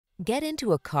Get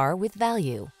into a car with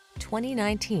value.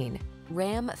 2019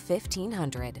 Ram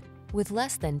 1500. With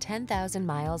less than 10,000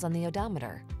 miles on the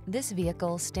odometer, this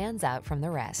vehicle stands out from the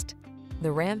rest.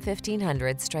 The Ram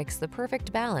 1500 strikes the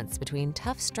perfect balance between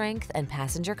tough strength and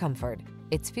passenger comfort.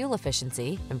 Its fuel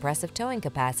efficiency, impressive towing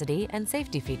capacity, and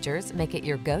safety features make it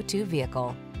your go-to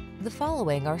vehicle. The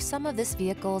following are some of this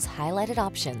vehicle's highlighted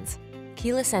options: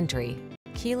 keyless entry,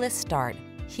 keyless start,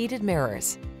 heated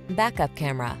mirrors, backup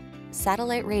camera,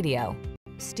 satellite radio,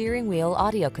 steering wheel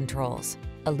audio controls,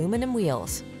 aluminum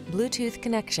wheels, Bluetooth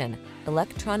connection,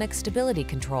 electronic stability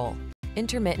control,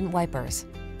 intermittent wipers.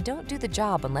 Don't do the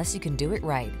job unless you can do it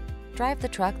right. Drive the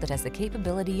truck that has the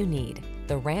capability you need.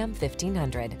 The Ram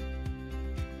 1500.